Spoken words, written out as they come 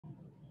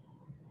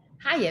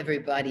Hi,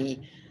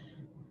 everybody.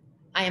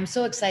 I am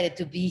so excited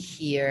to be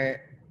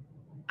here.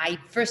 I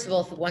first of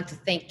all want to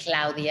thank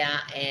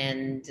Claudia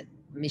and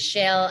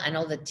Michelle and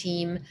all the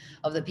team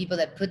of the people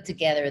that put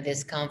together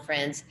this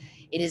conference.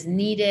 It is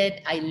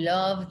needed. I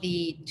love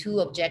the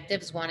two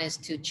objectives. One is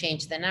to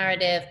change the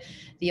narrative.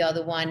 The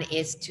other one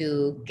is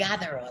to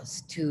gather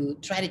us, to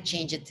try to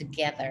change it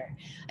together.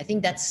 I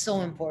think that's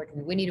so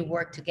important. We need to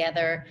work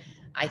together.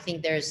 I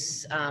think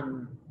there's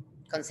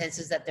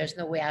consensus that there's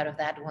no way out of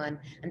that one.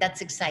 And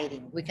that's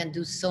exciting. We can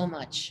do so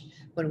much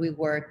when we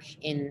work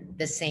in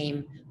the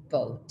same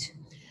boat.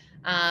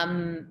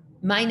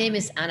 My name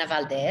is Ana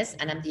Valdez,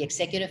 and I'm the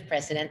Executive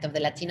President of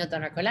the Latino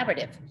Donor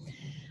Collaborative.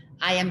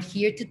 I am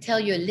here to tell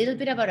you a little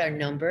bit about our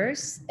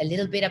numbers, a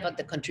little bit about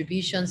the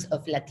contributions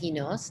of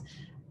Latinos,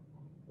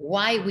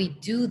 why we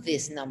do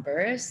these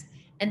numbers,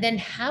 and then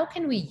how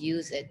can we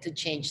use it to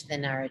change the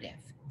narrative.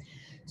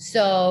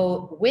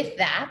 So with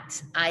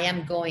that, I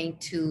am going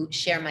to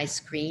share my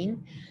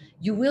screen.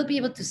 You will be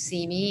able to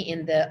see me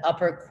in the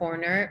upper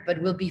corner,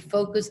 but we'll be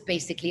focused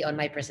basically on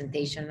my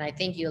presentation, and I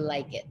think you'll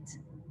like it.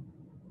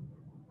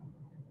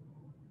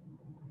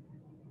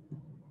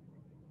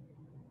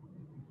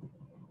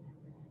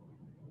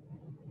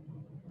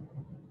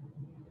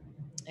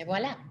 Et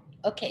voila.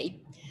 Okay.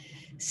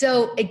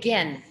 So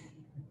again,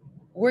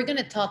 we're going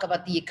to talk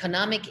about the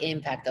economic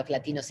impact of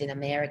Latinos in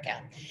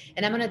America.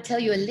 And I'm going to tell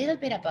you a little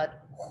bit about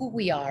who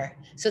we are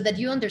so that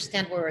you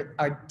understand where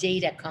our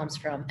data comes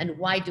from and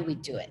why do we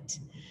do it.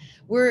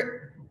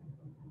 We're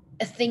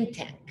a think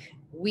tank.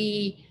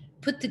 We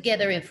put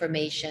together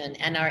information,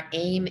 and our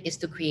aim is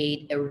to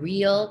create a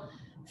real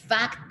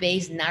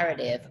fact-based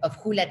narrative of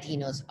who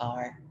Latinos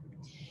are.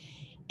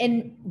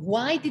 And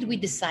why did we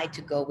decide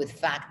to go with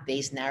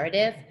fact-based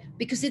narrative?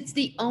 Because it's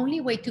the only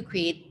way to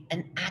create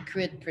an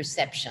accurate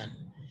perception,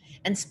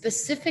 and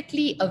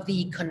specifically of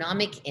the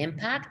economic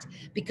impact,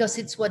 because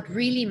it's what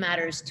really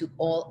matters to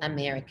all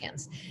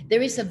Americans.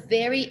 There is a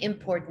very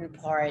important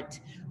part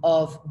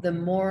of the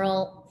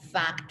moral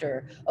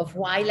factor of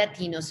why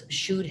Latinos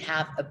should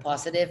have a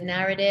positive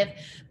narrative,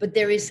 but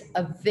there is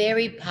a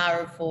very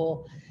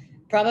powerful,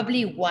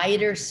 probably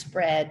wider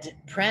spread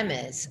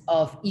premise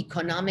of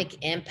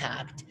economic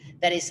impact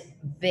that is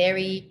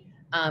very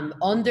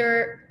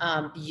underused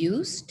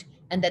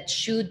and that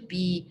should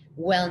be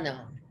well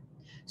known.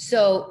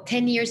 So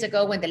 10 years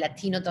ago, when the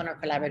Latino Donor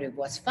Collaborative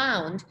was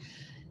found,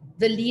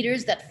 the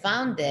leaders that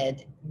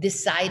founded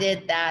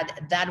decided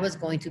that that was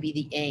going to be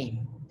the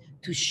aim,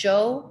 to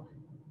show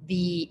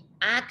the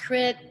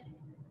accurate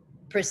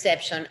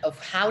perception of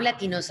how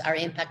Latinos are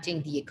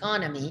impacting the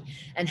economy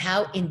and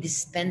how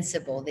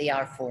indispensable they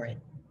are for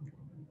it.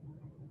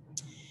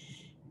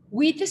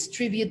 We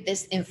distribute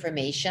this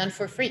information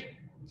for free.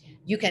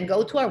 You can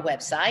go to our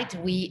website.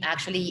 We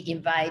actually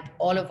invite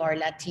all of our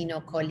Latino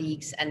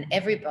colleagues and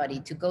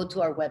everybody to go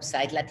to our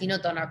website,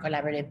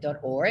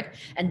 latinodonorcollaborative.org,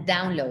 and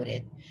download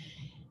it.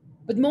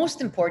 But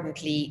most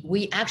importantly,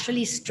 we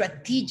actually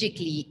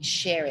strategically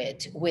share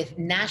it with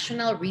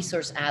national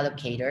resource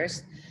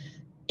allocators,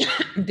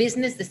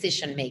 business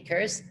decision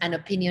makers, and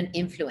opinion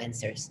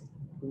influencers.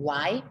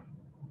 Why?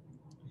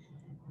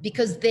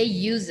 Because they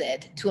use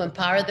it to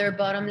empower their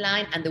bottom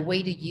line, and the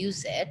way to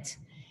use it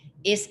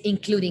is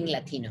including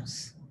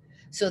Latinos.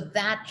 So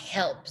that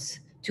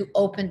helps to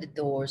open the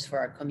doors for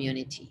our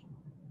community.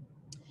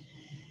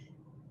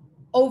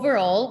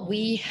 Overall,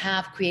 we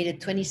have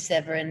created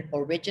 27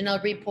 original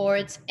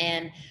reports,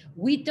 and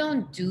we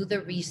don't do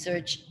the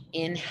research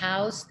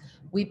in-house.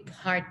 We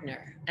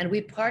partner, and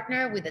we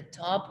partner with the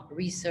top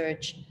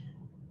research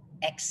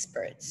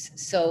experts.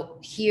 So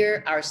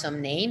here are some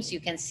names. You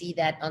can see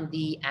that on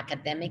the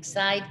academic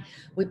side,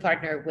 we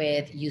partner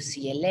with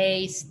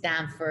UCLA,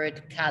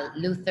 Stanford, Cal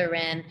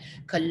Lutheran,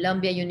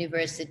 Columbia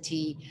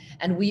University,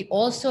 and we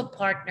also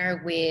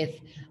partner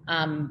with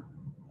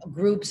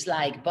groups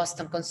like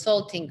Boston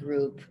Consulting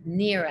Group,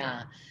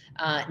 NERA,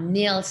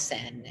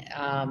 Nielsen,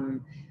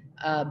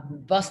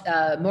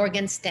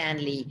 Morgan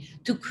Stanley,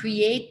 to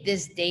create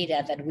this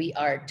data that we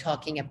are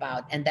talking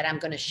about and that I'm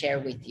going to share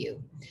with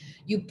you.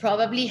 You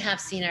probably have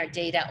seen our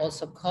data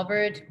also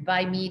covered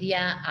by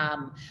media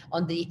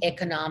on the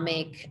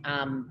economic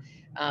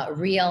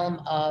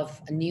realm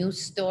of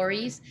news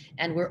stories,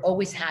 and we're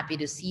always happy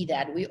to see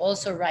that. We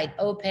also write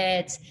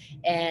op-eds,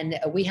 and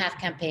we have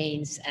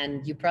campaigns,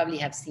 and you probably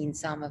have seen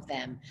some of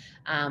them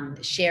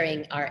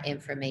sharing our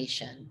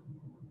information.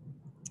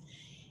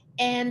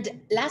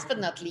 And last but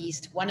not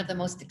least, one of the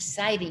most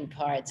exciting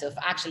parts of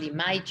actually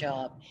my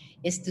job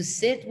is to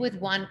sit with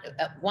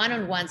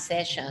one-on-one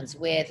sessions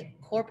with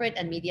corporate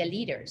and media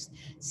leaders,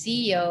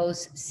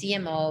 CEOs,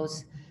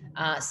 CMOs,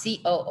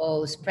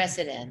 COOs,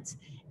 presidents,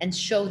 and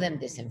show them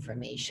this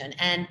information.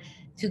 And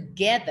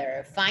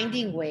together,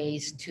 finding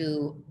ways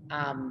to,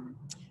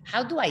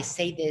 how do I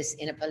say this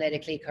in a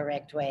politically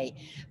correct way?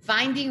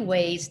 Finding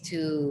ways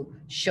to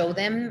show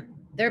them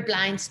their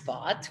blind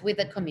spot with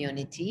the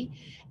community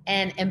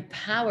and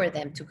empower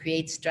them to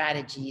create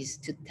strategies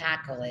to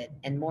tackle it,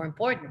 and more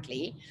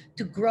importantly,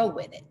 to grow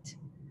with it.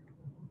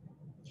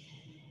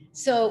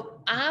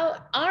 So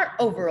our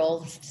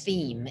overall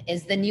theme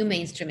is the new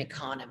mainstream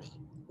economy.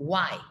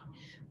 Why?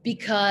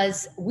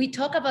 Because we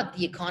talk about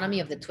the economy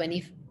of the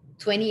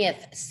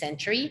 20th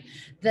century,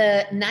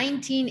 the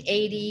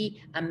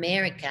 1980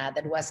 America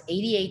that was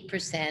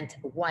 88%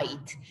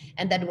 white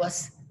and that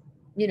was,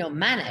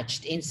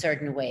 managed in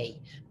certain way.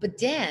 But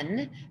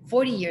then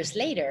 40 years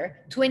later,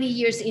 20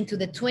 years into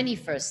the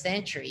 21st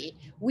century,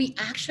 we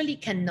actually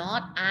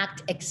cannot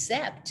act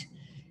except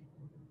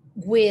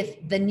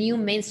with the new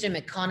mainstream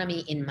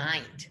economy in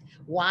mind.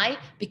 Why?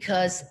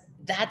 Because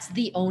that's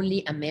the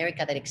only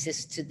America that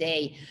exists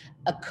today,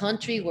 a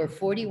country where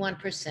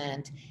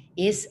 41%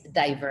 is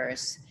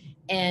diverse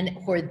and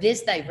where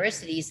this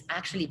diversity is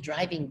actually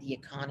driving the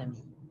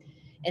economy.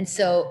 And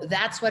so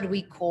that's what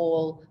we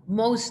call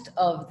most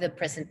of the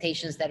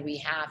presentations that we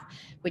have,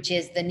 which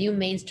is the new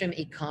mainstream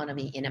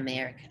economy in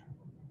America.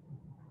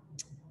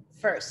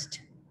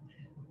 First,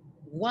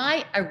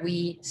 why are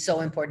we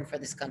so important for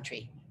this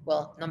country?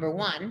 Well, number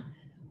one,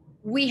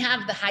 we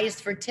have the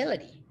highest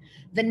fertility.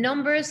 The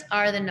numbers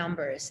are the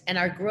numbers, and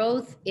our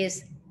growth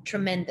is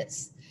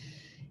tremendous.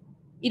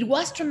 It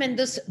was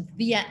tremendous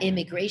via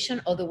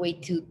immigration all the way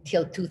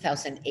till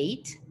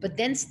 2008, but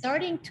then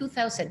starting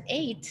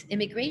 2008,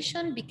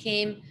 immigration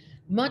became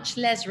much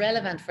less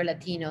relevant for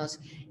Latinos,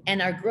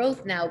 and our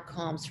growth now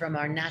comes from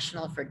our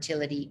national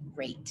fertility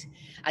rate.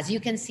 As you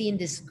can see in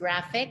this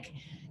graphic,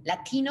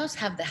 Latinos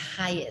have the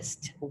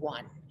highest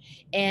one,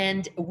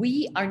 and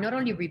we are not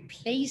only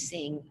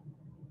replacing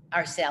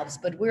ourselves,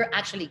 but we're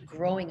actually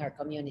growing our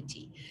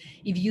community.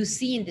 If you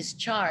see in this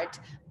chart,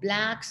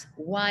 Blacks,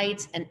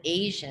 whites, and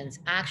Asians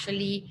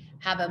actually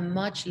have a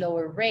much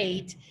lower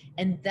rate,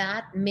 and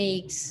that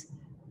makes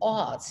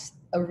us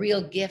a real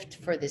gift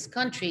for this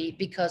country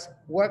because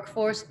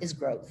workforce is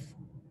growth.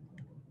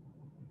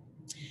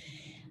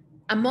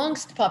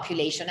 Amongst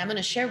population, I'm going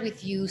to share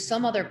with you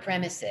some other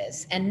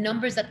premises and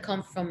numbers that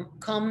come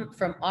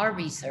from our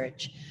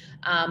research,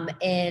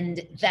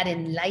 and that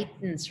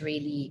enlightens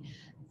really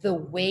the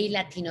way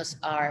Latinos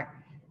are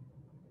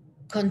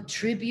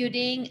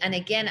contributing. And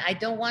again, I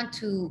don't want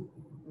to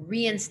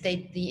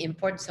reinstate the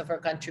importance of our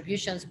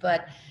contributions,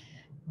 but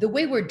the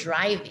way we're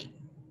driving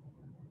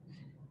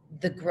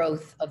the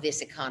growth of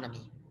this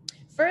economy.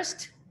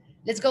 First,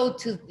 let's go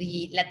to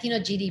the Latino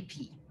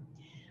GDP.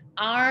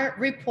 Our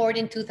report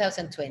in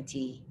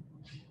 2020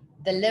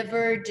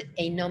 delivered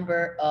a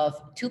number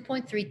of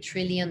 $2.3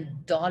 trillion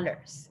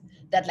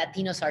that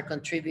Latinos are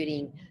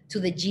contributing to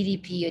the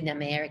GDP in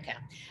America.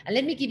 And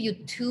let me give you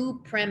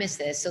two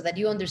premises so that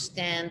you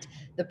understand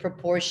the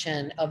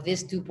proportion of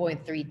this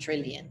 2.3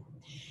 trillion.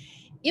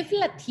 If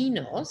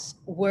Latinos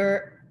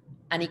were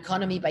an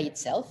economy by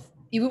itself,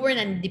 if we were an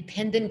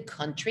independent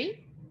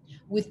country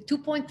with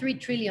 $2.3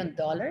 trillion,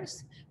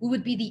 we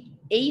would be the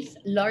 8th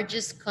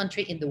largest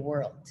country in the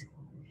world.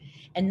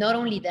 And not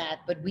only that,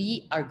 but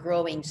we are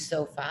growing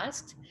so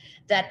fast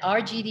that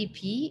our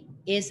GDP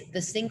is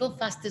the single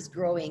fastest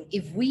growing.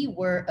 If we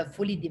were a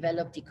fully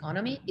developed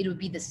economy, it would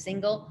be the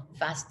single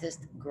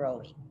fastest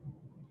growing.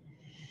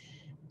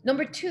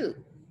 Number two,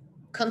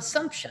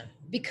 consumption,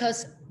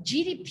 because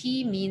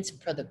GDP means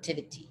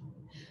productivity,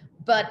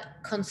 but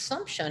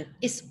consumption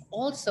is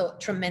also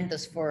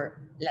tremendous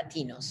for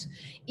Latinos.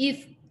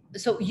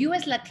 So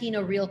US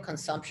Latino real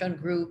consumption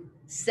grew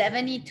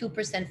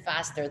 72%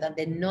 faster than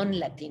the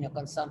non-Latino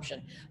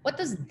consumption. What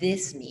does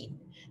this mean?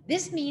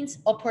 This means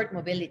upward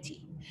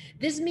mobility.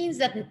 This means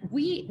that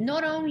we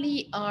not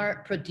only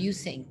are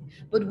producing,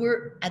 but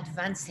we're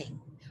advancing,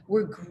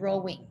 we're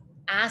growing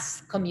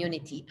as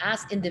community,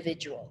 as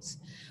individuals.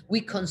 We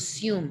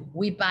consume,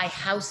 we buy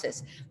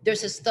houses.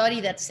 There's a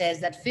study that says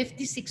that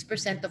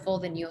 56% of all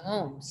the new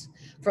homes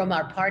from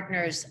our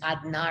partners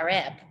at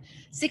NAREP,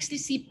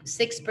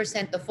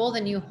 66% of all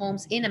the new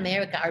homes in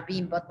America are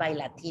being bought by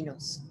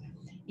Latinos.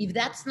 If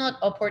that's not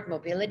upward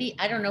mobility,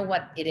 I don't know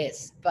what it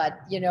is,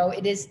 but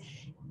it is.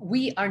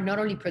 We are not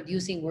only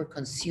producing, we're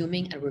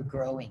consuming and we're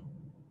growing.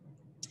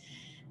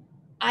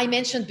 I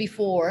mentioned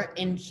before,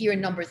 and here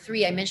in number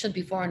three, I mentioned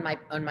before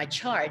on my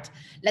chart,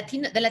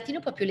 the Latino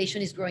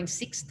population is growing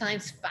 6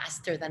 times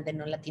faster than the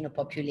non-Latino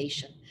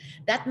population.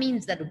 That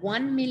means that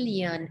 1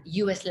 million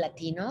US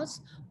Latinos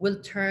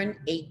will turn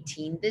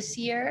 18 this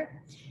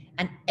year,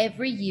 and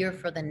every year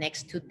for the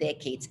next 2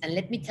 decades. And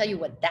let me tell you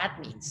what that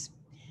means.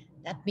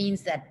 That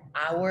means that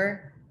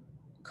our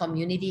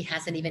community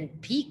hasn't even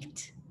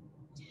peaked.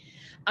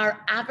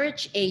 Our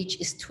average age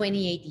is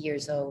 28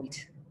 years old.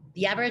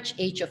 The average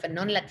age of a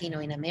non-Latino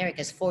in America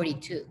is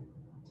 42.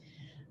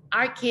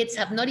 Our kids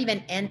have not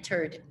even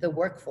entered the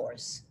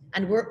workforce,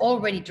 and we're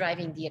already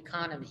driving the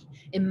economy.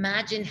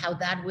 Imagine how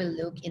that will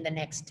look in the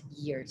next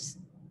years.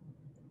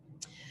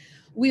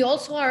 We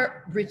also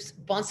are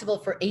responsible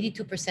for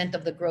 82%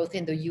 of the growth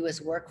in the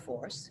US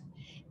workforce,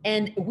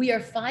 and we are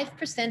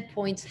 5%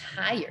 points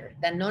higher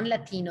than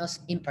non-Latinos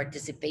in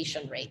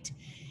participation rate.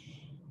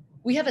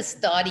 We have a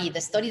study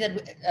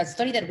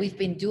that we've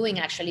been doing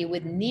actually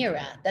with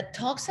NERA that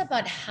talks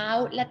about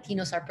how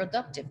Latinos are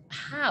productive.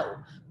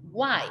 How?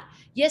 Why?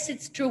 Yes,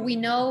 it's true. We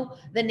know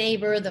the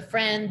neighbor, the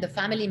friend, the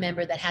family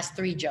member that has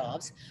 3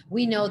 jobs.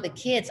 We know the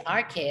kids,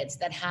 our kids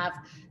that have,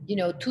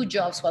 2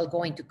 jobs while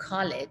going to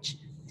college.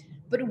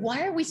 But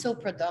why are we so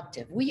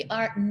productive? We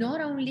are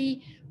not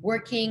only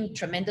working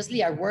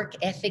tremendously, our work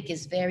ethic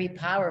is very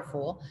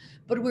powerful,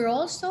 but we're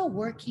also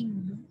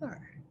working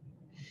more.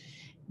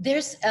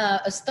 There's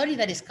a study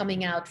that is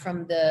coming out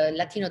from the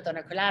Latino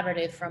Donor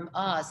Collaborative from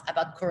us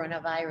about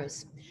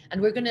coronavirus,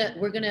 and we're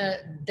gonna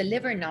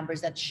deliver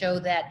numbers that show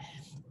that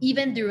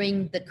even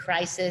during the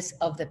crisis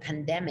of the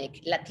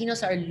pandemic,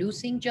 Latinos are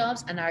losing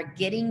jobs and are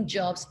getting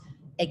jobs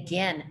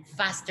again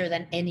faster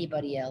than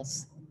anybody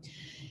else.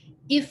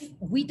 If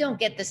we don't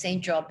get the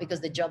same job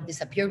because the job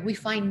disappeared, we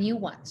find new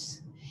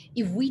ones.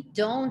 If we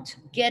don't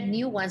get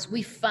new ones,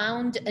 we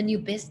found a new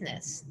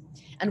business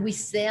and we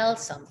sell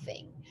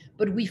something,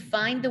 but we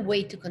find a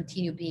way to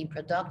continue being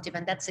productive.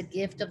 And that's a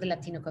gift of the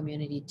Latino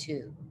community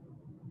too.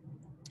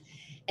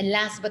 And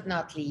last but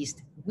not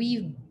least,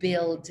 we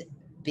build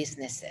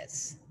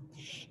businesses.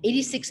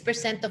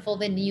 86% of all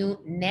the new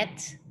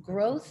net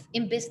growth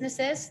in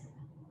businesses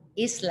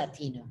is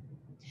Latino.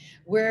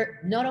 We're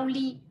not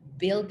only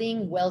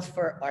building wealth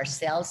for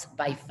ourselves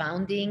by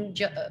founding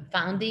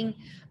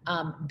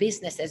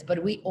businesses,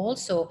 but we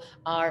also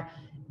are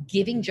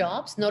giving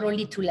jobs not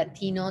only to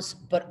Latinos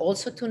but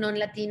also to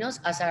non-Latinos,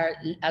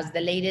 as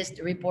the latest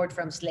report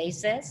from SLAY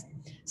says,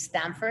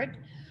 Stanford.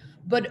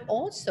 But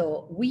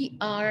also we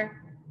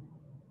are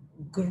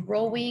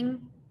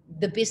growing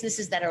the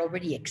businesses that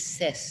already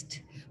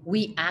exist.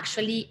 We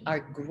actually are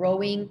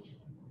growing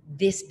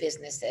these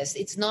businesses.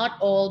 It's not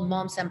all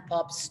moms and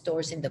pop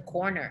stores in the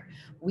corner.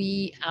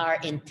 We are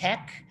in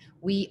tech,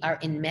 we are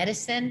in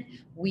medicine,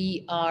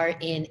 we are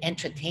in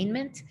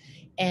entertainment,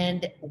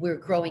 and we're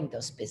growing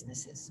those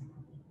businesses.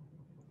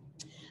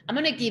 I'm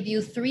going to give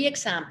you 3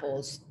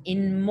 examples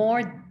in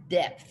more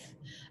depth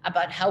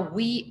about how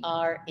we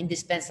are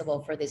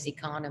indispensable for this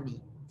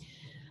economy.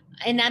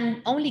 And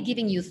I'm only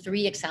giving you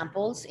 3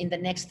 examples in the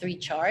next 3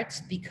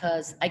 charts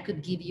because I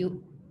could give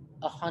you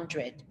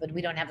 100, but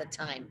we don't have the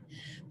time.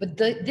 But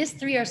these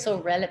 3 are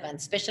so relevant,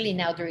 especially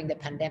now during the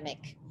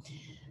pandemic.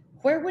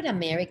 Where would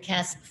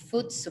America's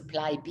food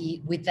supply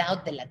be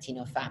without the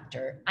Latino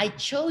factor? I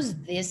chose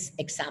this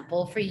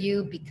example for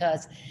you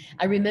because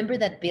I remember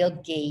that Bill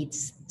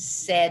Gates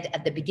said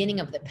at the beginning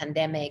of the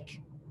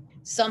pandemic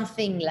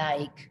something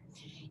like,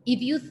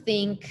 if you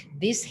think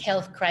this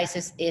health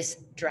crisis is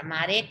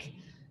dramatic,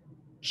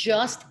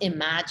 just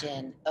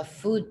imagine a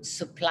food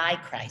supply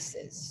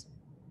crisis.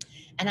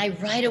 And I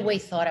right away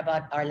thought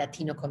about our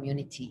Latino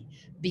community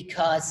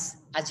because,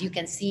 as you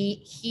can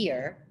see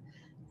here,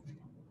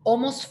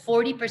 almost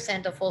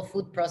 40% of all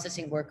food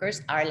processing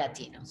workers are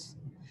Latinos,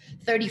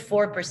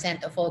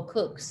 34% of all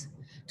cooks,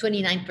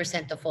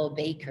 29% of all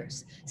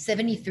bakers,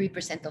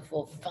 73% of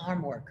all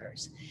farm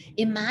workers.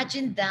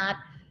 Imagine that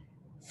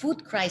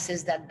food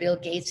crisis that Bill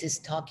Gates is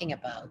talking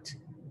about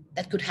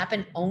that could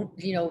happen,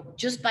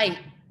 just by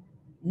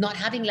not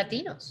having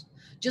Latinos,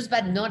 just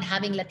by not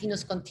having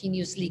Latinos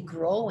continuously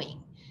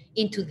growing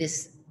into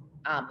these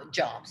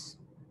jobs.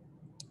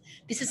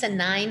 This is a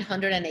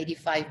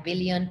 985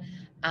 billion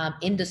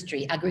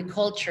industry,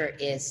 agriculture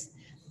is,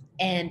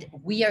 and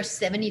we are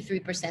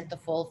 73% of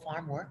all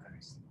farm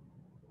workers.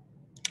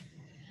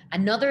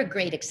 Another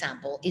great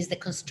example is the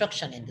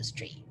construction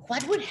industry.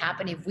 What would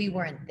happen if we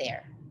weren't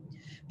there?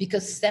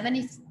 Because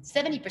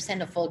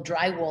 70% of all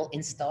drywall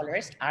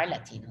installers are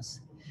Latinos,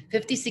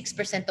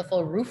 56% of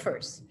all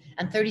roofers,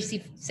 and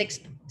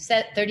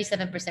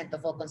 37%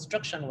 of all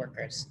construction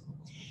workers.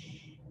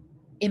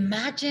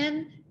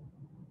 Imagine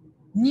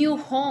new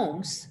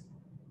homes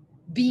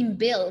being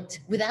built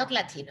without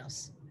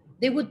Latinos.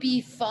 They would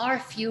be far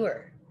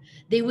fewer.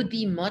 They would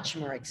be much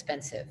more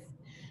expensive.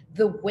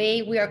 The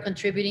way we are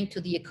contributing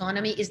to the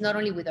economy is not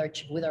only with our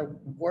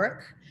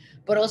work,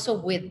 but also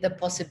with the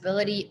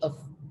possibility of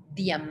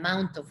the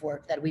amount of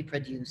work that we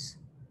produce.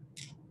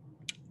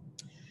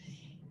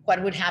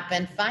 What would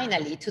happen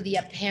finally to the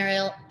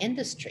apparel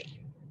industry?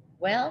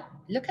 Well,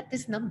 look at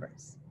these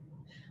numbers.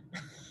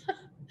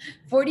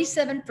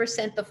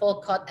 47% of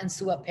all cut and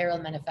sew apparel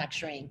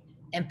manufacturing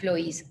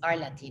employees are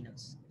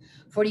Latinos.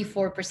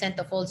 44%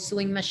 of all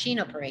sewing machine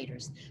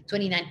operators,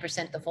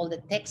 29% of all the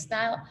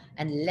textile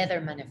and leather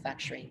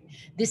manufacturing.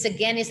 This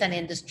again is an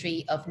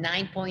industry of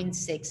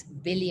 $9.6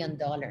 billion.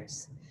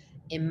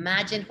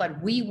 Imagine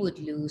what we would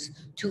lose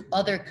to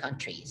other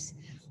countries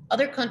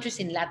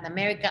in Latin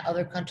America,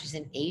 other countries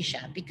in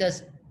Asia,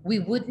 because we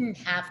wouldn't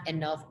have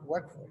enough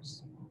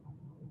workforce.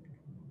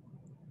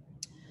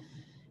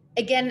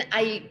 Again,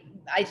 I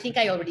think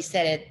I already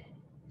said it.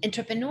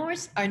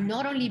 Entrepreneurs are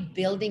not only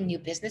building new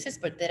businesses,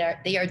 but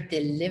they are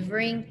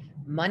delivering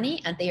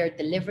money and they are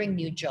delivering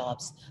new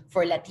jobs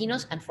for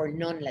Latinos and for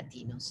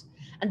non-Latinos.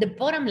 And the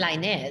bottom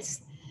line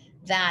is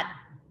that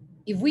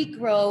if we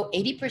grow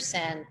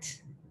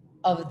 80%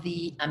 of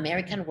the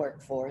American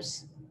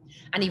workforce,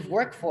 and if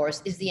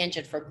workforce is the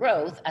engine for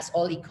growth, as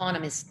all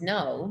economists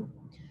know,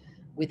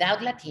 without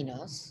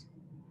Latinos,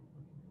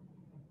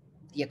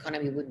 the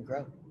economy wouldn't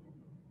grow.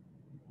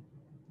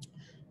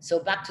 So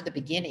back to the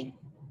beginning.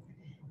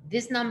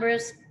 These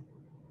numbers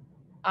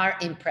are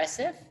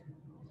impressive.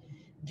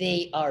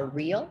 They are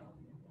real.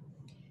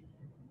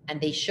 And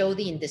they show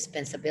the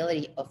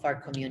indispensability of our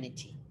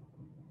community.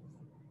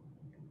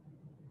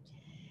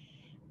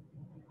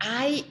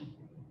 I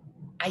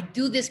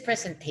do these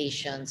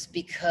presentations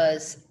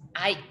because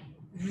I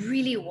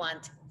really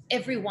want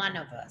every one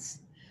of us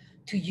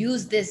to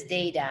use this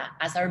data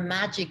as our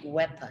magic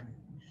weapon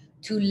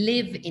to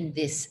live in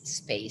this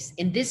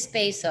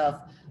space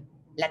of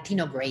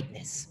Latino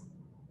greatness.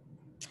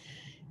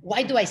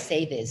 Why do I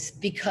say this?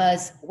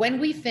 Because when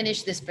we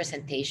finish this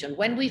presentation,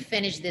 when we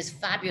finish this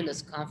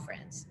fabulous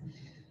conference,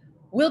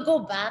 we'll go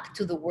back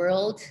to the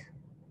world.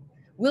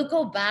 We'll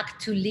go back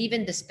to live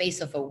in the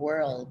space of a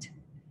world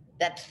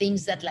that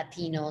thinks that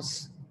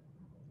Latinos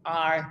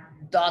are ...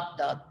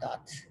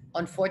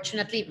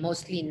 Unfortunately,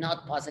 mostly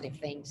not positive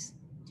things.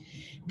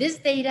 This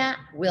data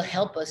will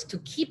help us to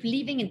keep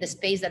living in the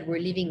space that we're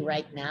living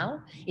right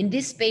now, in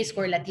this space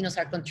where Latinos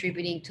are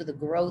contributing to the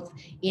growth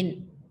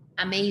in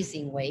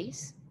amazing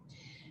ways,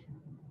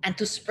 and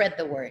to spread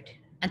the word,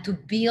 and to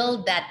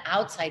build that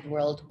outside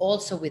world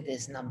also with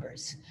these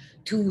numbers,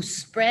 to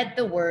spread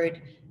the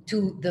word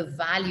to the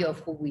value of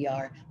who we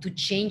are, to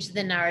change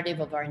the narrative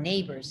of our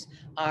neighbors,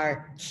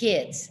 our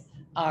kids,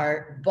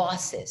 our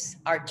bosses,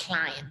 our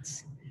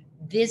clients.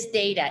 This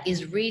data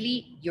is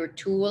really your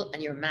tool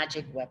and your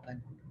magic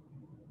weapon.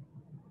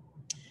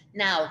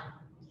 Now,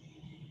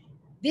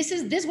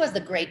 this was the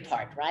great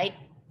part, right?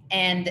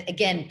 And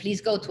again,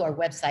 please go to our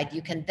website.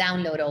 You can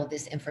download all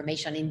this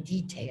information in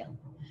detail.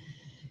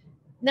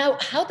 Now,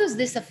 how does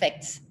this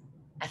affect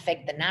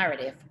the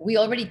narrative? We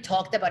already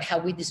talked about how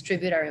we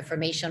distribute our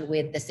information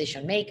with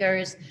decision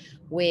makers,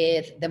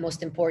 with the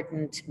most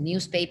important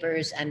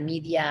newspapers and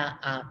media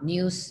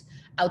news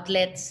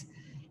outlets,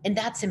 and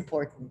that's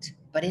important.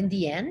 But in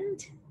the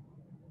end,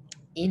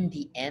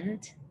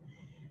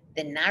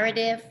 the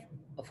narrative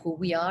of who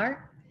we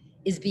are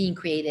is being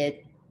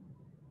created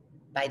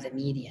by the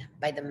media,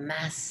 by the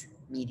mass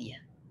media.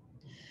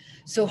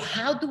 So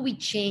how do we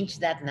change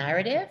that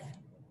narrative?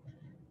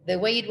 The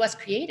way it was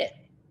created,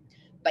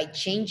 by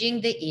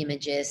changing the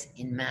images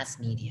in mass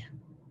media.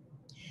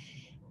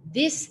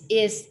 This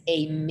is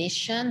a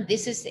mission,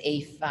 this is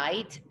a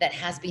fight that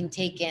has been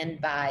taken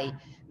by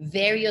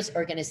various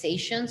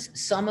organizations,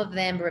 some of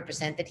them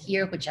represented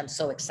here, which I'm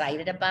so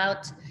excited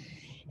about,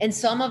 and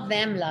some of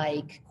them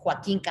like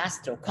Joaquin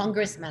Castro,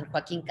 Congressman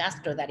Joaquin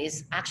Castro, that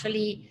is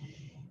actually,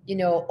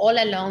 all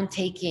alone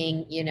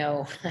taking,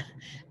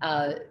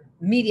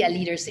 media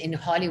leaders in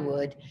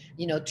Hollywood,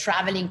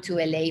 traveling to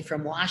LA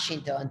from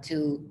Washington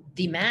to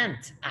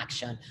demand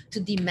action, to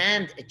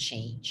demand a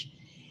change.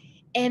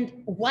 And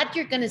what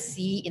you're going to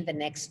see in the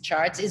next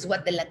charts is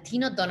what the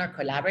Latino Donor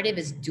Collaborative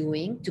is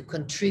doing to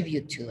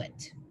contribute to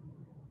it.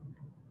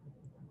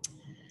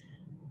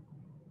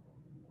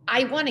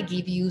 I want to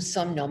give you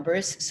some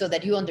numbers so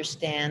that you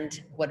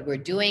understand what we're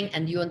doing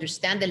and you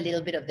understand a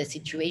little bit of the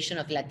situation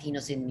of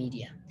Latinos in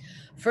media.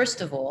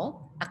 First of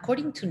all,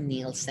 according to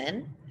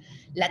Nielsen,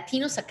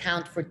 Latinos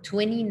account for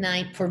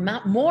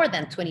more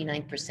than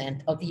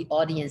 29% of the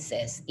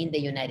audiences in the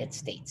United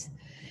States.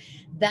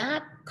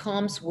 That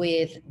comes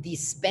with the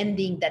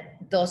spending that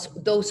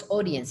those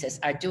audiences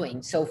are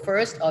doing. So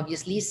first,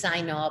 obviously,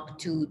 sign up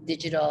to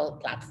digital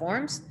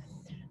platforms,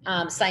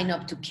 sign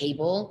up to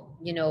cable,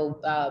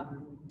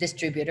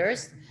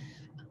 distributors,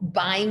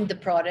 buying the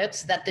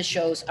products that the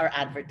shows are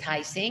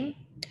advertising,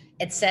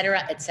 et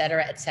cetera, et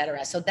cetera, et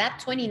cetera. So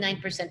that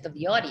 29% of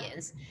the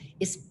audience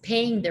is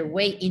paying their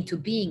way into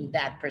being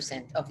that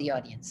percent of the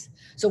audience.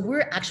 So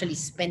we're actually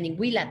spending,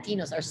 we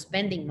Latinos are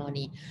spending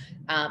money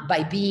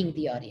by being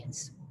the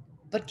audience.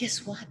 But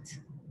guess what?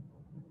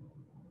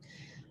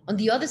 On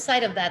the other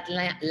side of that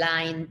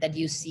line that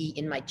you see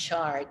in my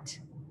chart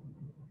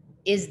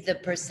is the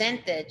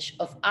percentage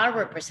of our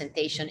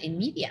representation in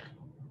media.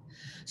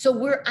 So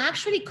we're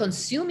actually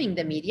consuming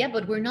the media,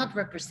 but we're not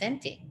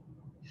representing.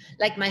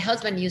 Like my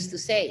husband used to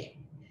say,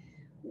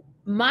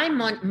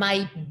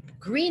 my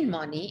green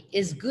money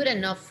is good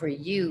enough for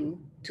you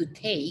to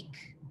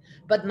take,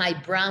 but my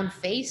brown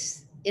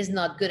face is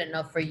not good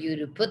enough for you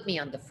to put me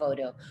on the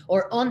photo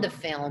or on the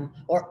film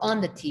or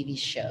on the TV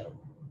show.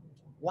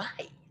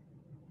 Why?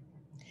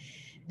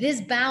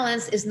 This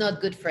balance is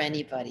not good for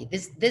anybody.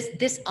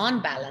 This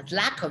unbalance,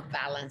 lack of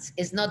balance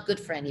is not good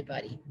for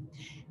anybody.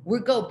 We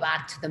go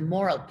back to the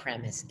moral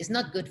premise. It's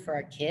not good for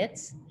our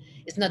kids.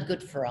 It's not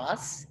good for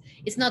us.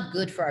 It's not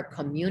good for our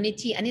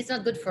community. And it's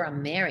not good for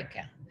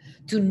America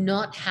to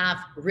not have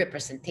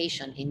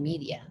representation in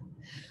media.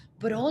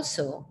 But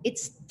also,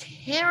 it's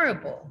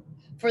terrible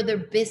for the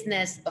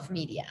business of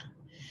media.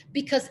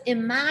 Because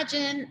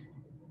imagine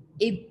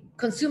a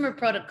consumer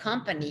product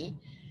company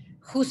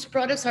whose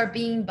products are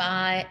being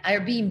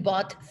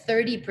bought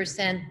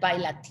 30% by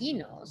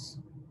Latinos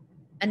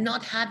and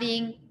not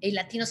having a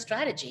Latino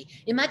strategy.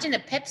 Imagine a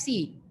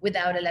Pepsi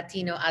without a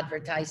Latino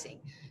advertisement,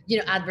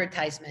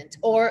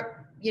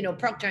 or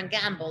Procter &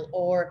 Gamble,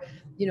 or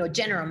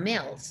General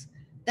Mills.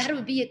 That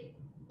would be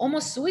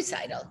almost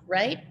suicidal,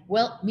 right?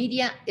 Well,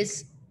 media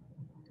is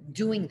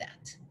doing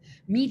that.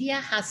 Media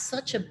has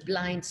such a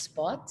blind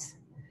spot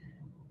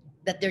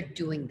that they're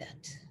doing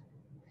that.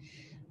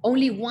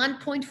 Only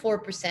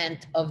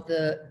 1.4% of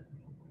the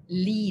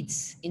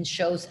leads in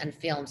shows and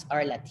films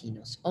are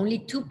Latinos. Only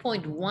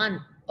 2.1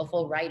 of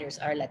all writers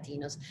are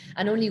Latinos,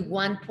 and only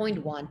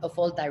 1.1 of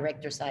all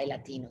directors are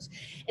Latinos.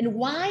 And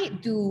why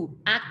do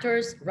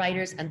actors,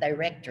 writers, and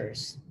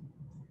directors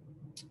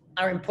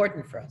are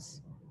important for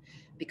us?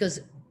 Because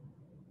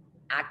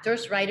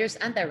actors, writers,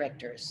 and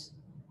directors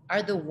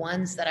are the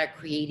ones that are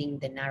creating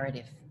the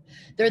narrative.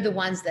 They're the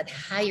ones that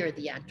hire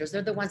the actors.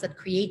 They're the ones that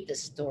create the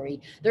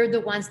story. They're the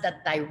ones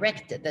that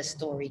direct the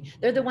story.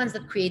 They're the ones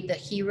that create the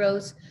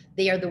heroes.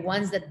 They are the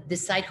ones that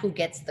decide who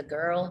gets the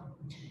girl.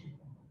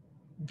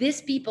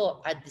 These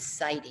people are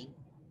deciding,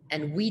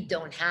 and we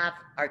don't have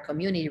our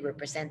community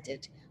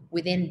represented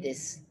within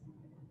this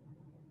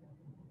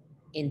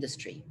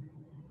industry.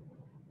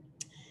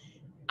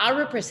 Our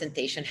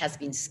representation has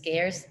been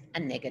scarce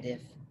and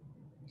negative.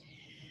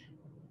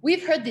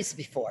 We've heard this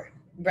before,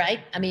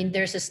 right? I mean,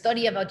 there's a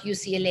study about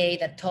UCLA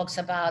that talks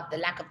about the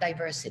lack of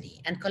diversity,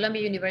 and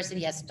Columbia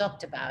University has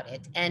talked about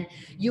it. And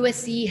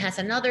USC has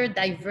another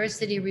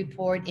diversity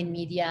report in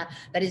media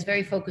that is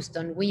very focused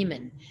on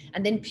women.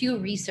 And then Pew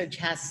Research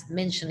has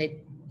mentioned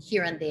it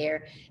here and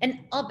there, and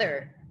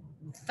other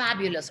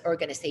fabulous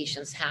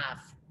organizations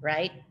have,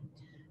 right?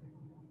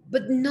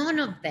 But none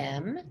of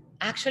them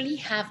actually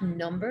have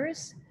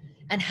numbers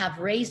and have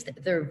raised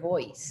their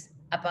voice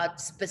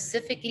about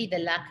specifically the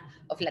lack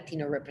of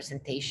Latino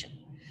representation.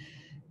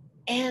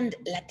 And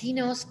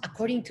Latinos,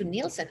 according to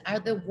Nielsen, are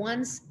the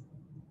ones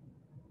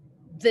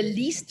the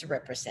least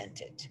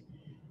represented.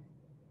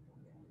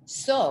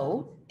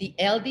 So the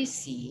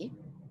LDC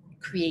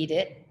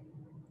created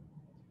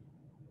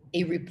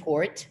a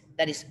report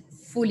that is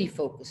fully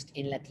focused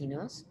in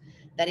Latinos,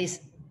 that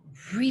is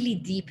really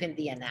deep in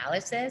the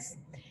analysis,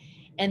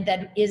 and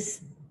that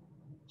is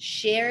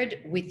shared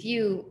with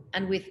you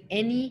and with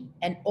any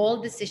and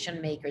all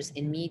decision makers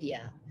in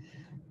media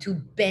to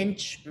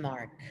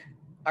benchmark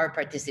our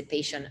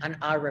participation and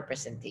our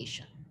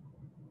representation.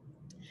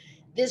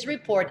 This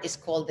report is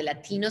called the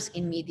Latinos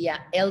in Media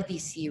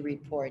LDC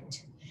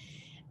report.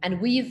 And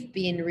we've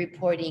been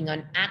reporting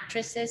on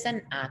actresses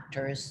and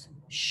actors,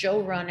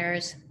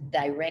 showrunners,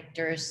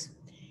 directors,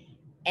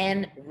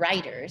 and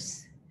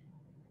writers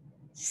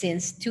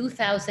since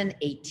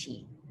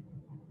 2018.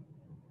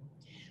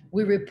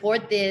 We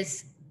report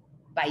this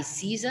by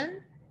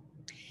season.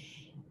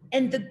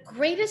 And the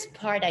greatest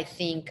part, I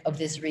think, of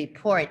this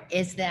report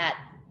is that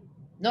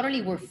not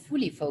only we're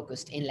fully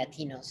focused in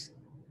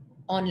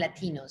on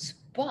Latinos,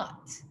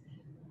 but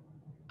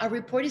our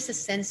report is a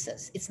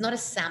census. It's not a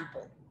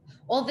sample.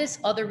 All these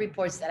other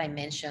reports that I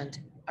mentioned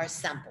are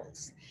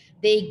samples.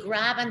 They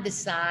grab and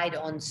decide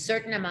on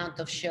certain amount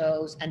of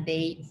shows and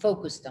they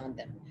focused on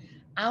them.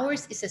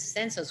 Ours is a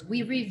census.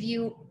 We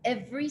review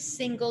every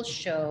single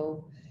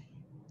show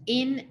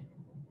in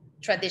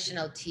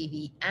traditional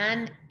TV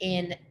and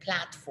in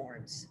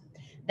platforms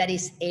that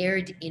is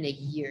aired in a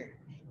year,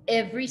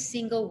 every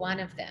single one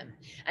of them.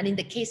 And in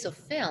the case of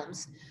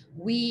films,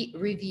 we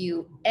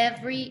review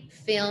every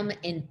film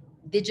in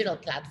digital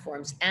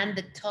platforms and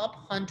the top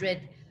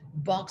 100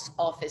 box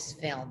office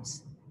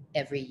films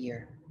every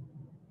year.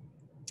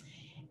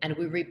 And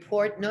we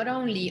report not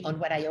only on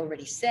what I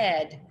already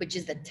said, which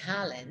is the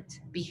talent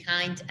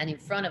behind and in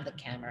front of the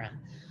camera,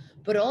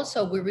 but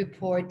also we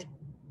report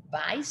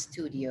by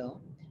studio,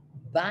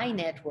 by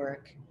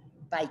network,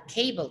 by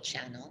cable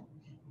channel,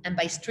 and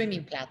by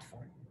streaming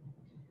platform.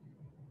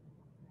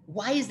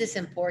 Why is this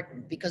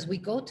important? Because we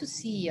go to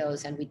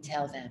CEOs and we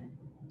tell them,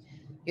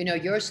 you know,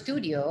 your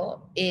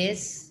studio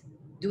is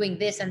doing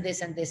this and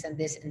this and this and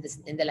this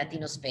in the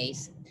Latino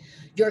space.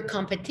 Your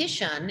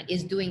competition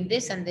is doing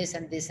this and this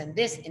and this and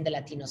this in the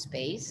Latino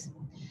space.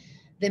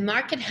 The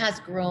market has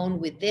grown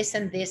with this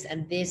and this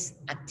and this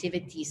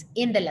activities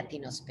in the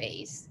Latino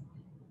space.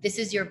 This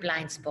is your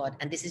blind spot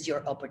and this is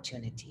your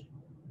opportunity.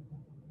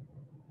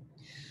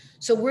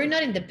 So we're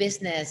not in the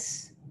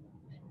business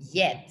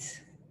yet,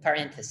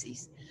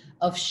 parentheses,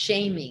 of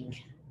shaming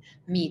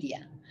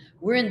media.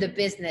 We're in the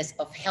business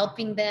of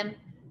helping them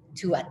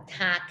to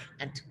attack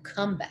and to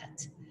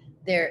combat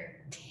their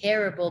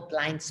terrible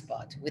blind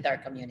spot with our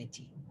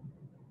community.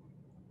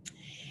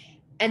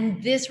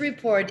 And this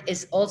report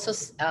is also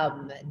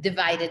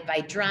divided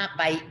by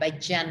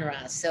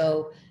genre.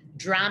 So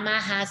drama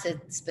has a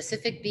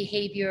specific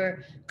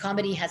behavior,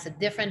 comedy has a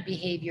different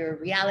behavior,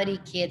 reality,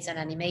 kids, and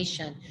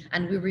animation.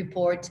 And we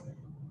report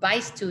by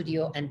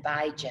studio and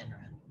by genre.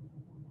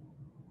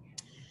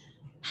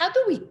 How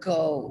do we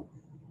go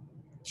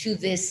to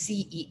the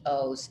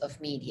CEOs of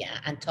media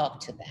and talk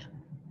to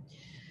them?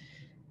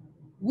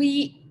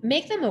 We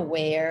make them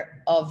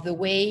aware of the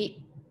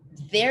way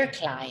their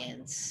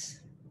clients,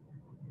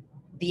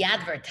 the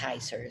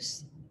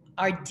advertisers,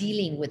 are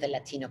dealing with the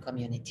Latino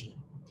community.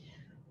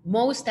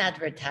 Most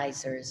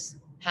advertisers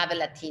have a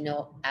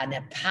Latino and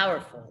a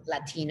powerful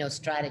Latino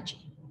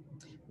strategy.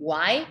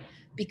 Why?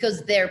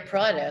 Because their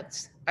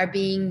products are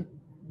the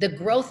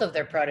growth of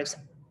their products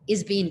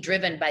is being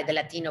driven by the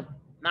Latino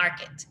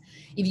market.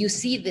 If you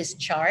see this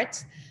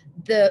chart,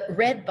 the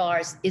red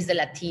bars is the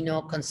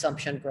Latino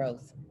consumption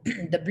growth.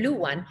 The blue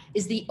one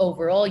is the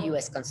overall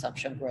US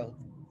consumption growth.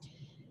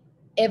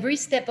 Every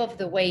step of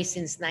the way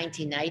since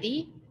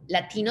 1990,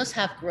 Latinos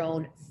have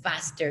grown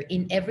faster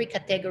in every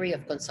category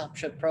of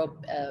consumption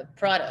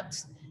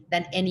products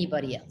than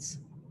anybody else.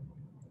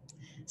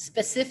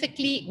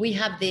 Specifically, we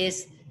have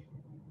this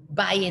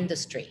by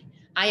industry.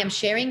 I am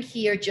sharing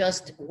here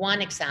just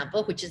one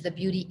example, which is the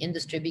beauty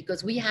industry,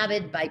 because we have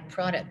it by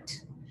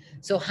product.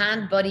 So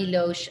hand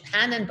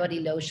and body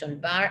lotion,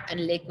 bar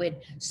and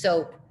liquid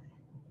soap.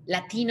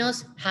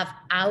 Latinos have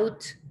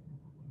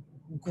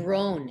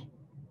outgrown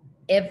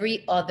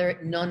every other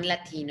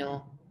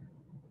non-Latino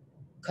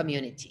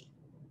community.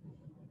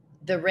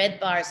 The red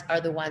bars are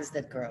the ones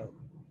that grow.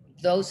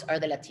 Those are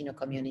the Latino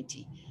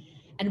community.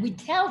 And we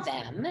tell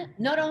them,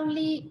 not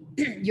only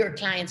your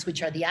clients,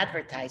 which are the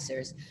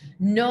advertisers,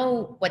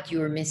 know what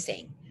you're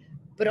missing,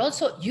 but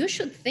also you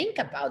should think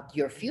about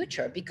your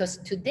future, because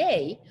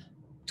today,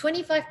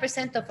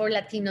 25% of our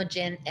Latino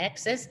Gen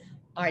X's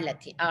are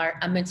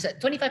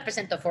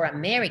 25% of our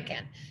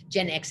American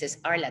Gen X's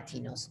are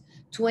Latinos.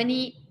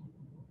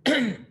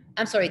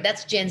 I'm sorry,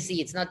 that's Gen Z.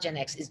 It's not Gen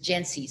X, it's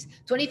Gen Z's.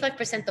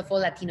 25% of all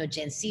Latino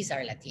Gen Z's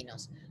are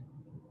Latinos.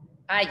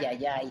 Ay,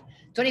 ay, ay.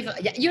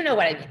 25, you know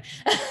what I mean.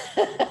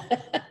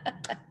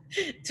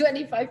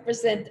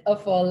 25%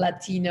 of all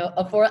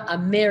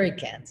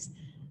Americans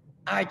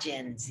are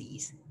Gen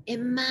Z's.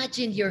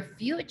 Imagine your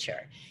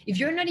future. If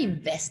you're not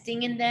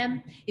investing in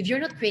them, if you're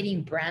not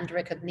creating brand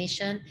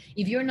recognition,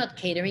 if you're not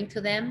catering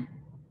to them,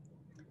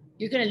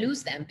 you're going to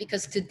lose them,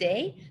 because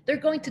today they're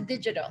going to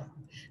digital.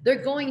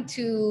 They're going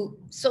to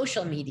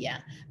social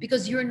media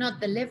because you're not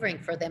delivering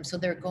for them. So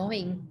they're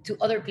going to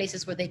other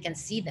places where they can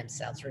see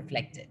themselves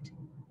reflected.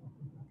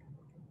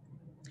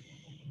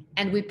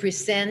 And we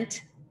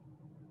present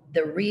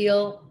the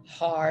real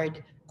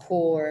hard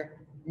core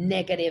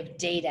negative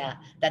data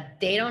that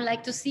they don't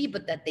like to see,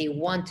 but that they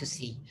want to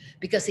see,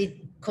 because it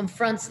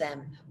confronts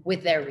them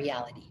with their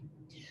reality.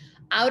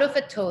 Out of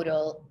a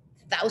total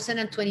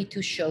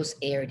 1,022 shows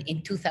aired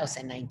in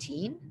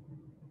 2019,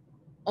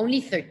 only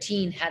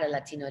 13 had a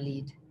Latino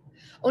lead.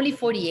 Only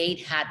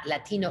 48 had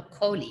Latino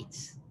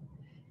co-leads.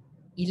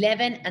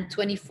 11 and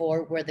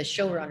 24 were the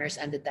showrunners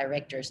and the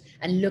directors.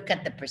 And look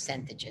at the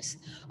percentages.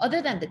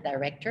 Other than the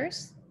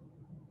directors,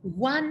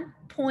 none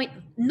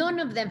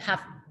of them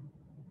have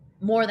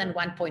more than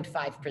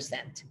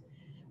 1.5%.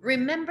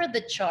 Remember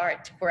the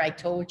chart where I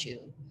told you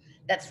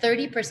that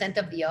 30%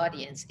 of the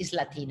audience is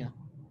Latino.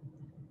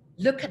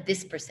 Look at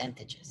these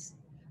percentages,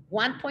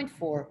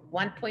 1.4,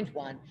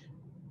 1.1.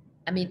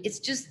 I mean, it's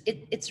just,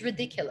 it's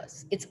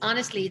ridiculous. It's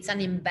honestly, it's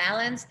an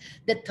imbalance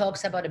that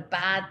talks about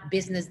bad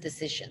business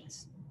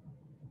decisions.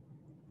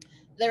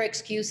 Their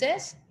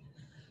excuses,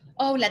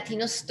 oh,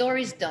 Latino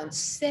stories don't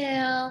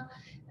sell.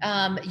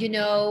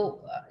 The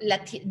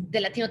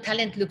Latino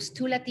talent looks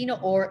too Latino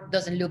or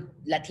doesn't look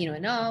Latino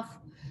enough.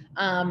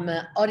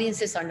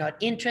 Audiences are not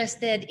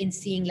interested in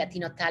seeing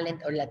Latino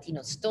talent or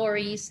Latino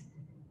stories.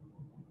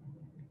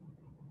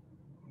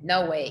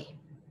 No way.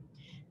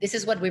 This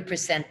is what we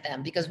present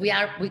them, because we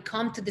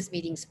come to these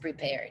meetings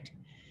prepared.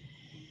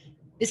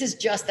 This is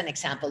just an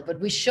example, but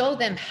we show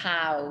them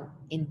how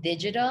in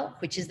digital,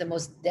 which is the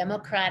most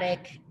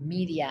democratic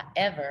media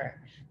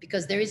ever,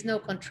 because there is no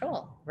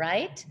control,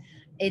 right?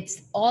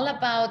 It's all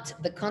about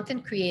the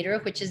content creator,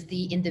 which is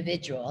the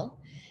individual,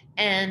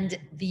 and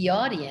the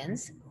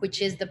audience,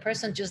 which is the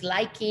person just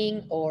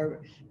liking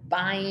or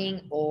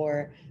buying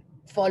or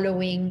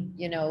following,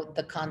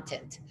 the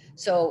content.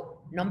 So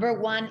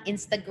 #1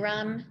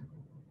 Instagram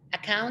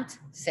account,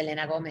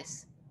 Selena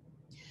Gomez.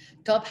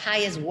 Top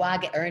highest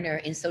WAG earner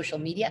in social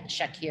media,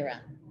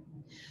 Shakira.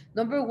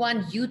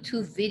 #1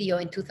 YouTube video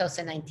in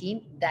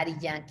 2019, Daddy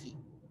Yankee.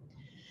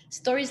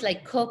 Stories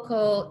like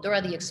Coco,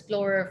 Dora the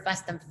Explorer,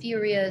 Fast and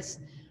Furious,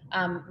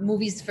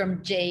 movies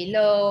from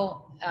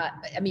J-Lo,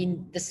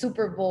 the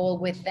Super Bowl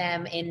with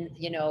them in,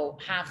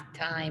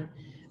 halftime,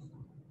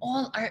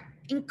 all are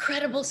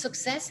incredible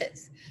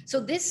successes. So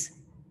this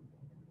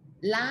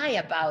lie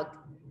about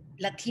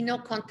Latino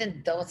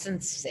content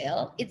doesn't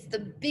sell, it's the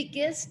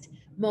biggest,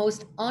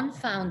 most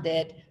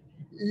unfounded,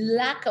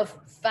 lack of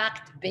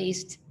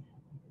fact-based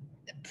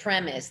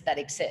premise that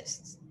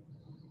exists.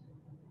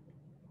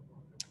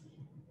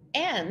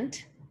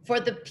 And for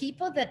the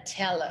people that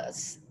tell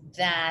us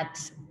that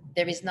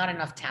there is not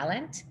enough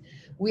talent,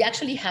 we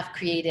actually have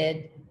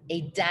created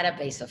a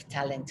database of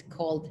talent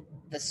called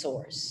The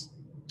Source.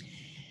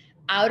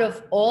 Out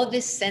of all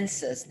this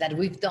census that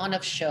we've done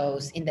of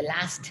shows in the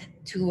last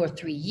 2 or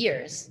 3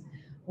 years,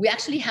 we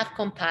actually have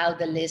compiled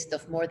the list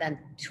of more than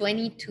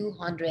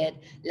 2,200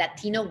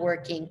 Latino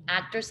working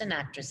actors and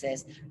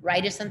actresses,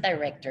 writers and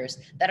directors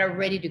that are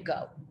ready to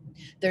go.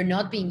 They're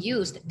not being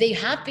used. They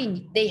have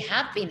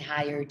been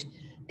hired.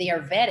 They are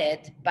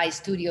vetted by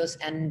studios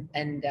and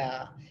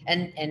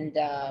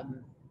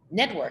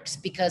networks,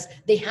 because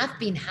they have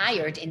been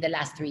hired in the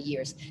last 3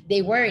 years.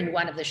 They were in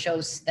one of the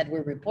shows that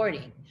we're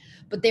reporting.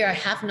 but they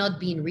have not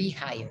been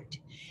rehired,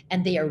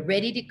 and they are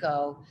ready to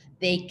go.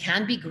 They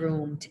can be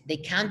groomed, they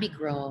can be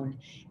grown,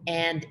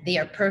 and they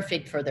are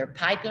perfect for their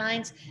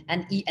pipelines.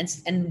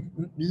 And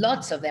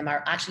lots of them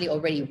are actually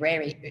already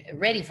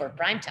ready for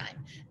prime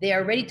time. They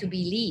are ready to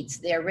be leads.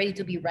 They are ready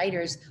to be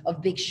writers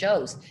of big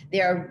shows.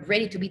 They are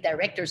ready to be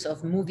directors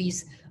of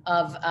movies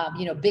of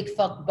big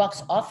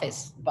box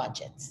office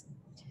budgets.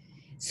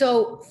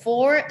 So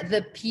for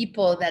the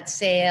people that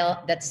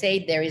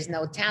say there is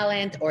no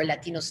talent, or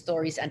Latino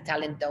stories and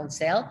talent don't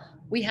sell,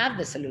 we have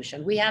the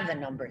solution. We have the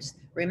numbers.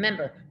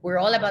 Remember, we're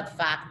all about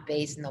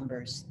fact-based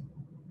numbers.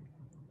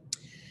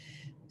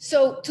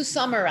 So to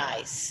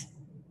summarize,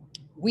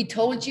 we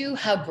told you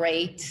how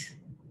great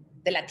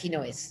the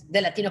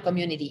Latino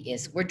community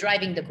is. We're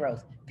driving the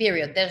growth,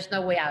 period. There's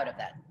no way out of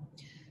that.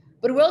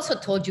 But we also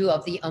told you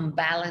of the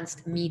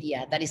unbalanced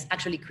media that is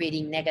actually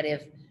creating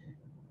negative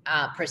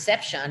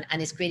perception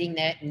and is creating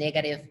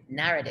negative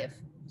narrative.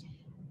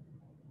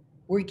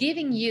 We're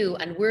giving you,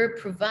 and we're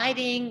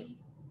providing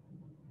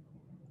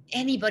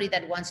anybody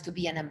that wants to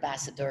be an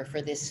ambassador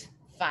for this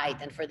fight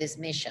and for this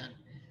mission,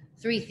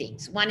 3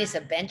 things. One is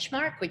a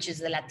benchmark, which is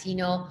the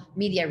Latino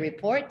Media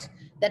Report,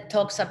 that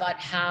talks about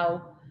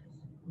how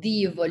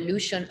the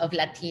evolution of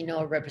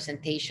Latino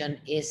representation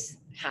is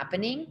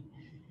happening.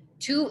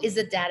 2 is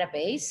a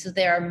database. So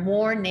there are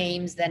more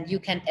names than you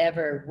can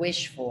ever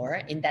wish for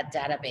in that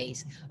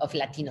database of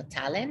Latino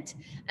talent.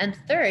 And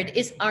 3rd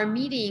is our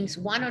meetings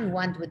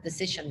one-on-one with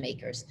decision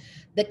makers,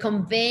 the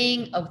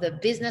conveying of the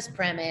business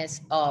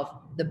premise of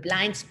the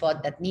blind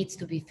spot that needs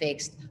to be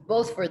fixed,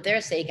 both for their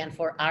sake and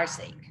for our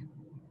sake.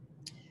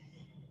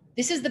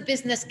 This is the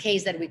business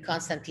case that we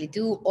constantly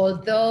do,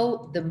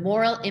 although the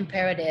moral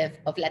imperative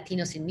of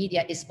Latinos in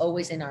media is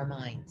always in our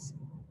minds.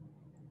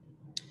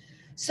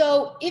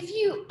 So if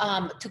you,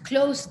 to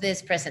close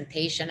this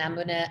presentation, I'm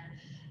gonna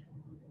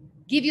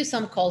give you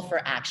some call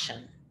for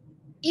action.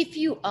 If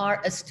you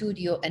are a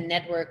studio, a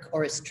network,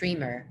 or a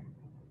streamer,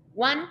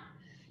 1,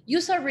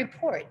 use our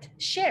report,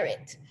 share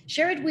it.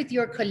 Share it with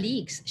your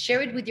colleagues,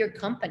 share it with your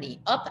company,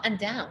 up and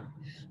down.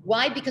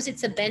 Why? Because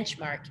it's a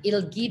benchmark.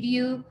 It'll give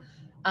you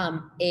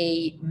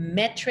a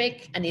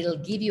metric, and it'll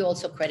give you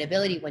also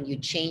credibility when you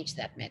change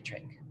that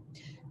metric.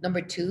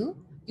 Number 2,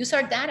 use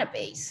our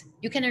database.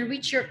 You can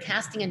enrich your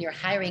casting and your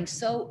hiring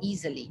so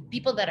easily,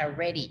 people that are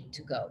ready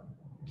to go.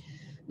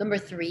 Number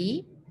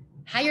 3,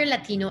 hire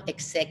Latino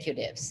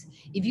executives.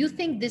 If you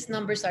think these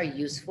numbers are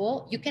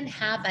useful, you can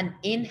have an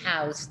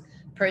in-house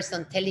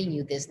person telling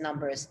you these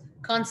numbers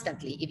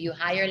constantly. If you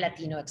hire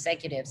Latino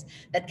executives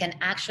that can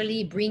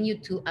actually bring you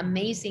to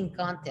amazing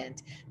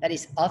content that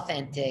is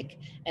authentic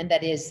and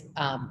that is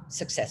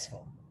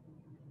successful.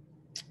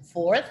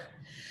 4th,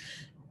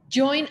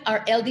 join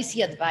our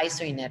LDC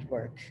advisory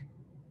network.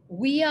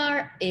 We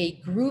are a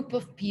group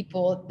of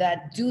people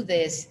that do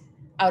this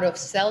out of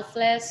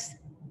selfless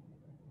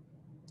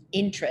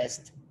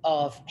interest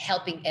of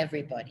helping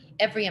everybody,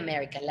 every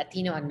American,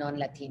 Latino and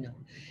non-Latino.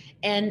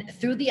 And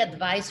through the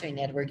advisory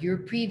network, you're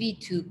privy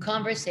to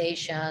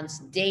conversations,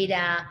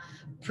 data,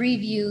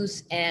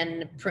 previews,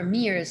 and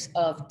premieres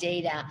of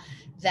data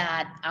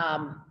that,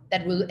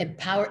 that will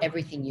empower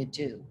everything you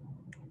do.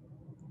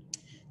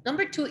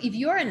 Number 2, if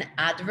you're an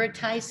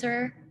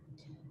advertiser,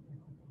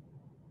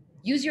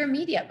 use your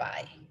media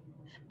buy.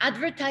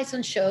 Advertise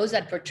on shows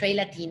that portray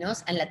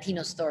Latinos and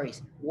Latino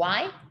stories.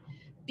 Why?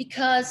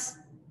 Because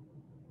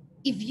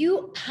if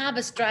you have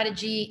a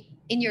strategy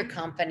in your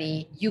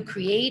company, you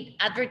create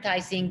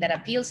advertising that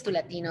appeals to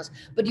Latinos,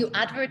 but you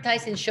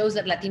advertise in shows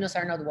that Latinos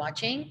are not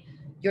watching,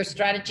 your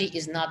strategy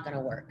is not going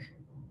to work.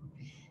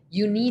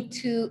 You need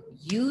to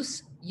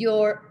use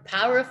your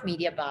power of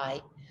media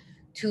buy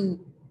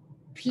to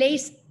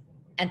place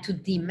and to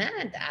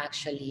demand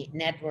actually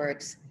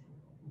networks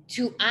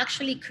to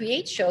actually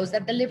create shows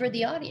that deliver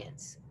the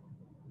audience.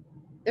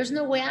 There's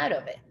no way out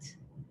of it.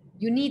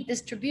 You need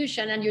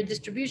distribution, and your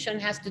distribution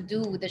has to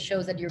do with the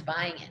shows that you're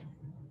buying in.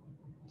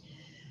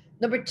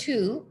 Number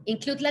 2,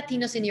 include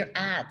Latinos in your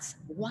ads.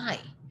 Why?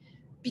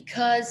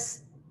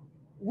 Because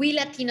we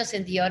Latinos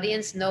in the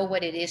audience know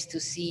what it is to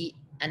see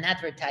an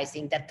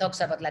advertising that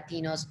talks about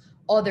Latinos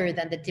other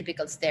than the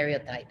typical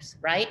stereotypes,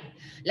 right?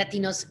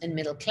 Latinos in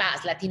middle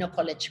class, Latino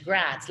college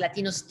grads,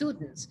 Latino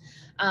students,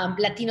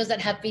 Latinos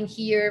that have been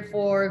here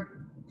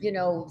for,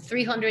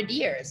 300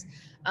 years,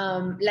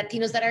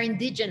 Latinos that are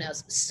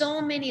indigenous,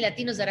 so many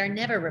Latinos that are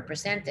never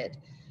represented.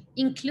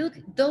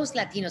 Include those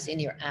Latinos in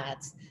your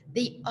ads.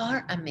 They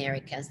are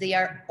Americans. They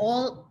are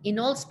all in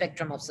all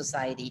spectrum of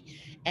society,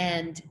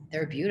 and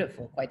they're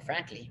beautiful, quite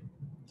frankly.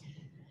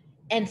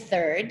 And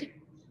 3rd,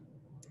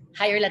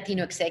 hire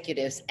Latino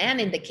executives,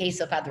 and in the case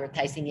of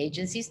advertising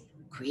agencies,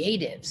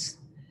 creatives.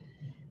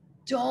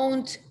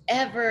 Don't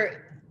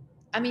ever,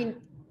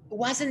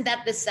 wasn't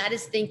that the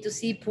saddest thing to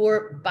see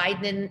poor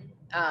Biden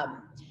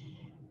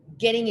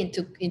getting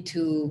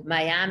into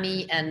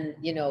Miami and,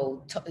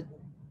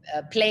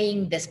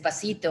 playing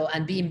Despacito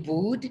and being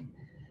booed?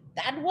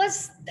 That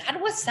was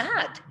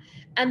sad.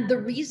 And the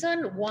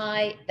reason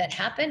why that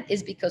happened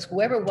is because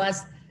whoever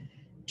was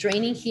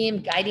training him,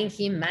 guiding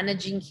him,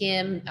 managing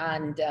him,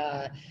 and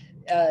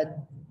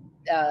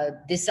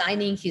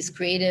designing his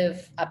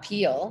creative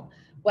appeal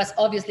was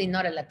obviously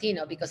not a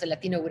Latino, because a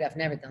Latino would have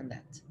never done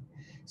that.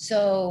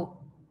 So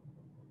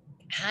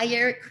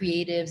hire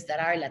creatives that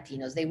are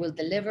Latinos. They will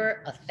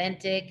deliver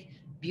authentic,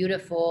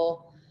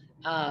 beautiful,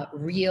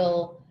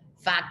 real,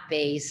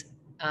 fact-based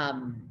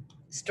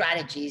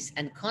strategies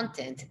and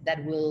content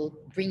that will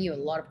bring you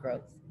a lot of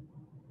growth.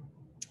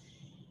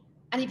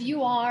 And if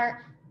you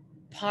are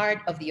part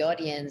of the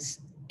audience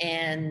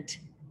and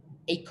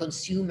a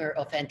consumer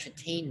of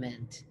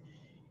entertainment,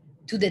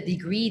 to the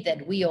degree that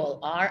we all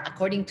are,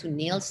 according to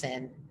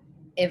Nielsen,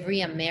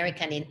 every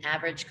American in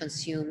average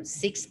consumes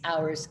 6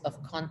 hours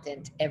of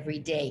content every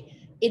day.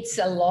 It's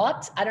a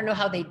lot. I don't know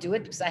how they do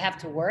it because I have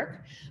to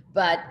work,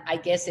 but I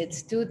guess it's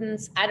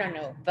students. I don't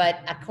know. But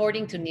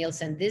according to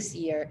Nielsen, this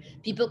year,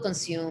 people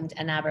consumed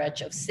an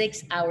average of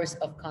 6 hours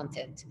of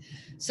content.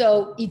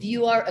 So if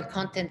you are a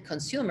content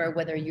consumer,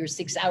 whether you're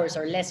 6 hours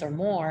or less or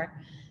more,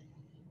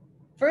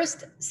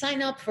 first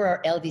sign up for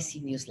our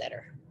LDC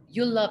newsletter.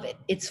 You'll love it.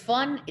 It's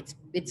fun.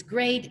 It's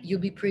great.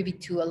 You'll be privy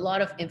to a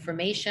lot of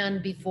information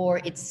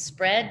before it's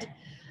spread.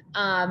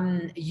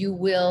 You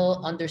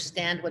will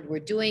understand what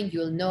we're doing.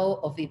 You'll know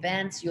of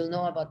events. You'll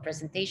know about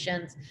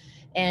presentations,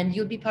 and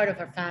you'll be part of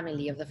our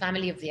family, of the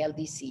family of the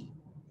LDC.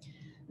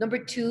 Number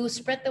two,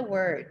 spread the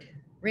word.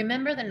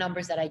 Remember the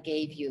numbers that I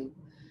gave you.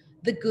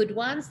 The good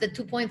ones, the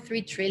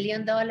 $2.3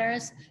 trillion,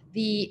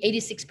 the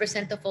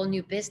 86% of all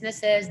new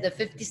businesses, the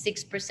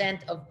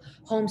 56% of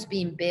homes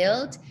being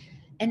built,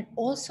 and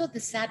also the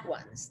sad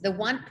ones, the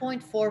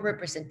 1.4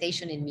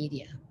 representation in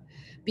media.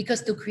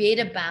 Because to create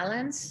a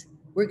balance,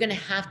 we're gonna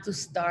have to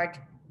start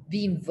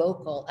being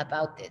vocal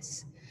about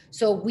this.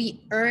 So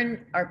we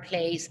earn our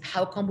place.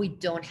 How come we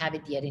don't have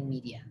it yet in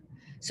media?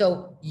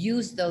 So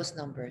use those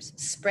numbers,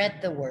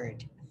 spread the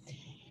word,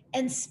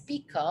 and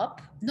speak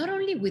up, not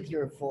only with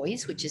your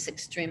voice, which is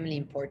extremely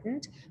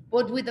important,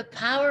 but with the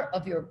power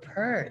of your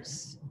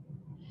purse.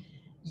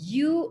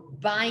 You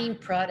buying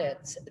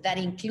products that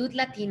include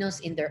Latinos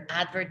in their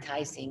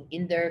advertising,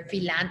 in their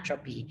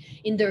philanthropy,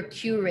 in their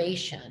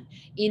curation,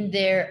 in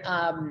their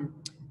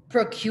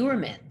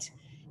procurement,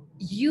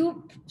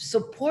 you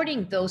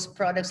supporting those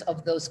products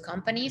of those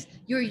companies,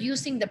 you're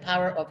using the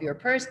power of your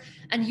purse.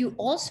 And you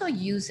also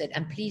use it,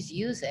 and please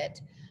use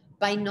it,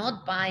 by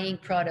not buying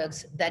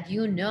products that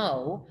you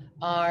know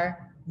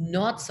are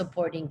not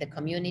supporting the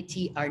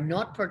community, are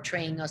not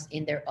portraying us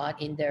in their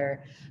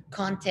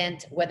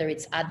content, whether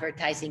it's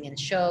advertising and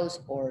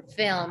shows or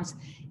films.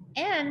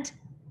 And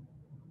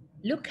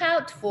look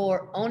out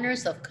for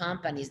owners of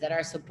companies that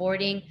are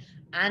supporting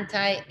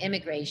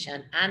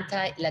anti-immigration,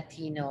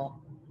 anti-Latino,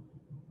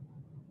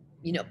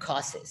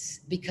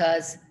 causes,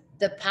 because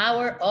the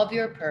power of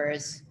your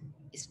purse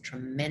is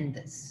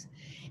tremendous.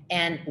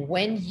 And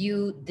when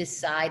you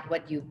decide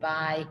what you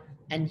buy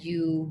and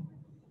you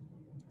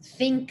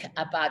think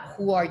about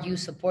who are you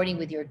supporting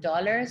with your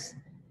dollars,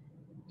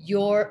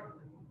 your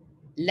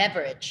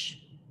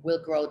leverage will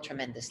grow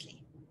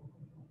tremendously.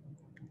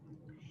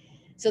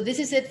 So this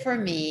is it for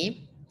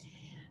me.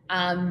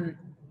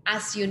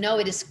 As you know,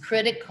 it is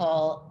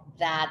critical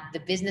that the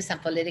business and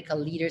political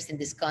leaders in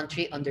this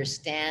country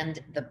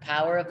understand the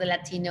power of the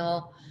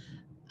Latino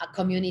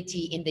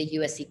community in the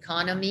US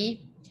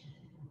economy.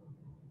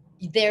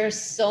 There's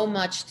so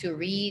much to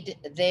read.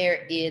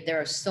 There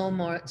are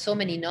so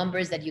many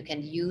numbers that you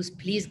can use.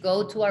 Please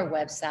go to our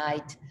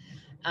website.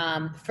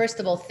 First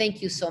of all,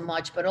 thank you so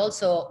much, but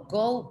also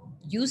go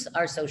use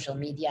our social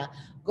media,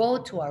 go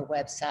to our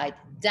website,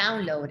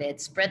 download it,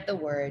 spread the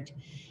word.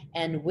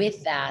 And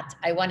with that,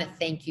 I want to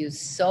thank you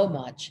so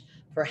much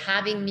for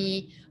having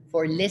me,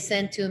 for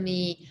listening to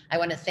me. I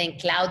want to thank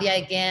Claudia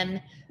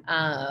again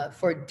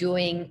for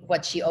doing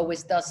what she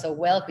always does so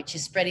well, which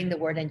is spreading the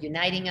word and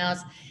uniting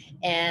us.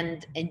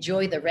 And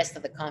enjoy the rest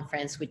of the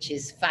conference, which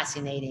is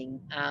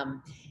fascinating.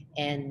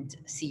 And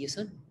see you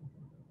soon.